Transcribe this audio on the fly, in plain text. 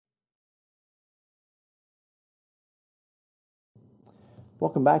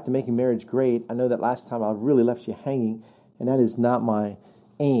Welcome back to Making Marriage Great. I know that last time I really left you hanging, and that is not my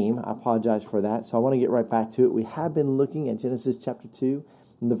aim. I apologize for that. So I want to get right back to it. We have been looking at Genesis chapter 2,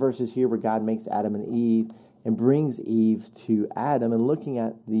 and the verses here where God makes Adam and Eve and brings Eve to Adam, and looking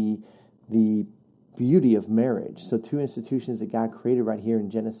at the beauty of marriage. So two institutions that God created right here in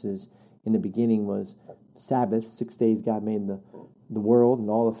Genesis in the beginning was Sabbath. 6 days God made the world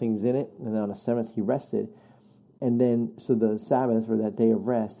and all the things in it, and then on the seventh he rested. And then, so the Sabbath, or that day of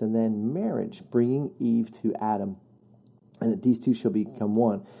rest, and then marriage, bringing Eve to Adam, and that these two shall become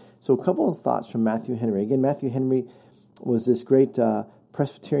one. So a couple of thoughts from Matthew Henry. Again, Matthew Henry was this great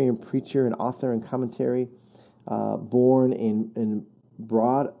Presbyterian preacher and author and commentary, born in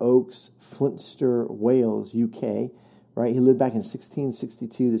Broad Oaks, Flintshire, Wales, UK. Right, he lived back in 1662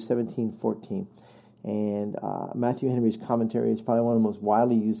 to 1714. And Matthew Henry's commentary is probably one of the most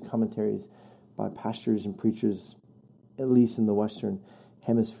widely used commentaries by pastors and preachers, at least in the Western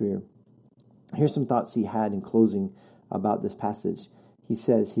Hemisphere. Here's some thoughts he had in closing about this passage. He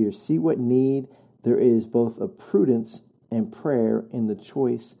says here, "See what need there is both of prudence and prayer in the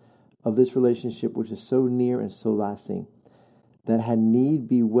choice of this relationship which is so near and so lasting, that had need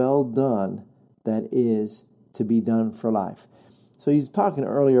be well done, that is to be done for life." So he's talking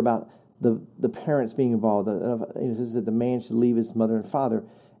earlier about the parents being involved. He says that the man should leave his mother and father.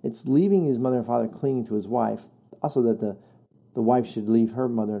 It's leaving his mother and father, clinging to his wife. Also that the wife should leave her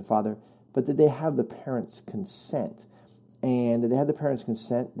mother and father, but that they have the parents' consent. And that they had the parents'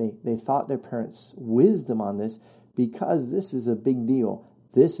 consent. They thought their parents' wisdom on this, because this is a big deal.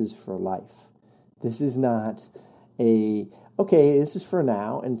 This is for life. This is not this is for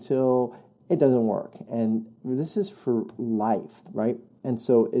now until it doesn't work. And this is for life, right? And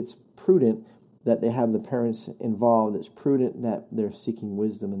so it's prudent that they have the parents involved. It's prudent that they're seeking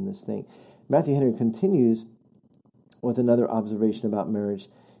wisdom in this thing. Matthew Henry continues with another observation about marriage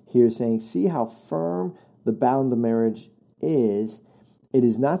here, saying, "See how firm the bound of marriage is. It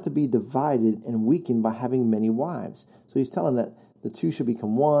is not to be divided and weakened by having many wives." So he's telling that the two should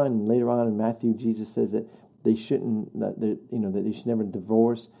become one. And later on in Matthew, Jesus says that they shouldn't, that they should never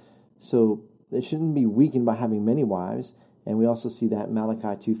divorce. So they shouldn't be weakened by having many wives. And we also see that in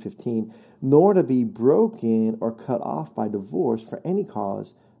Malachi 2:15, "Nor to be broken or cut off by divorce for any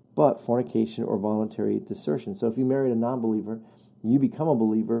cause, but fornication or voluntary desertion." So if you married a non-believer, you become a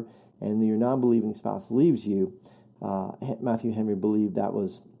believer, and your non-believing spouse leaves you, Matthew Henry believed that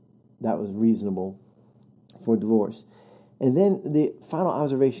was reasonable for divorce. And then the final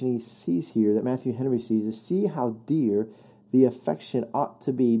observation he sees here, that Matthew Henry sees, is, "See how dear the affection ought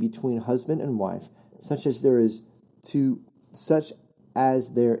to be between husband and wife, such as there is to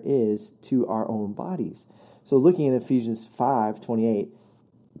our own bodies." So looking at Ephesians 5:28,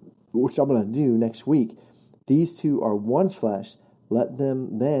 which I'm going to do next week, "These two are one flesh, let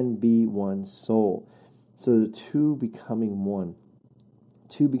them then be one soul." So the two becoming one.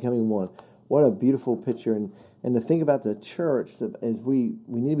 Two becoming one. What a beautiful picture. And the thing about the church is we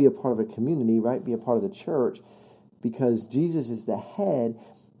need to be a part of a community, right? Be a part of the church, because Jesus is the head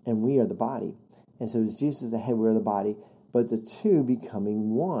and we are the body. And so as Jesus is the head, we are the body, but the two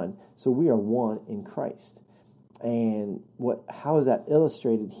becoming one. So we are one in Christ. And how is that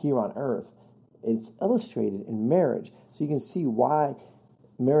illustrated here on earth? It's illustrated in marriage. So you can see why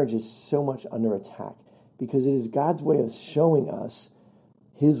marriage is so much under attack, because it is God's way of showing us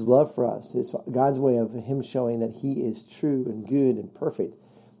His love for us. It's God's way of Him showing that He is true and good and perfect,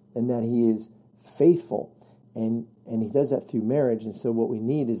 and that He is faithful. And He does that through marriage. And so what we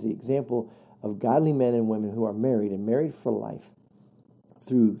need is the example of godly men and women who are married, and married for life,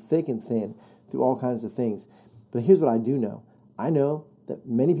 through thick and thin, through all kinds of things. But here's what I do know. I know that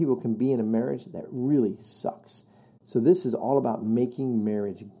many people can be in a marriage that really sucks. So this is all about making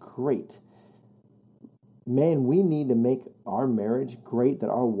marriage great. Man, we need to make our marriage great,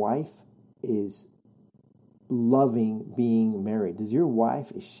 that our wife is loving being married. Does your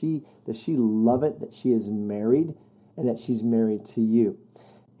wife, does she love it that she is married and that she's married to you?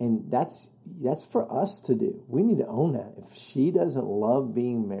 And that's for us to do. We need to own that. If she doesn't love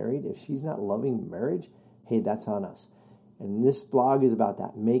being married, if she's not loving marriage, hey, that's on us. And this blog is about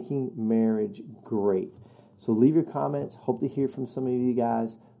that, making marriage great. So leave your comments. Hope to hear from some of you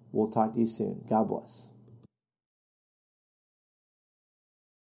guys. We'll talk to you soon. God bless.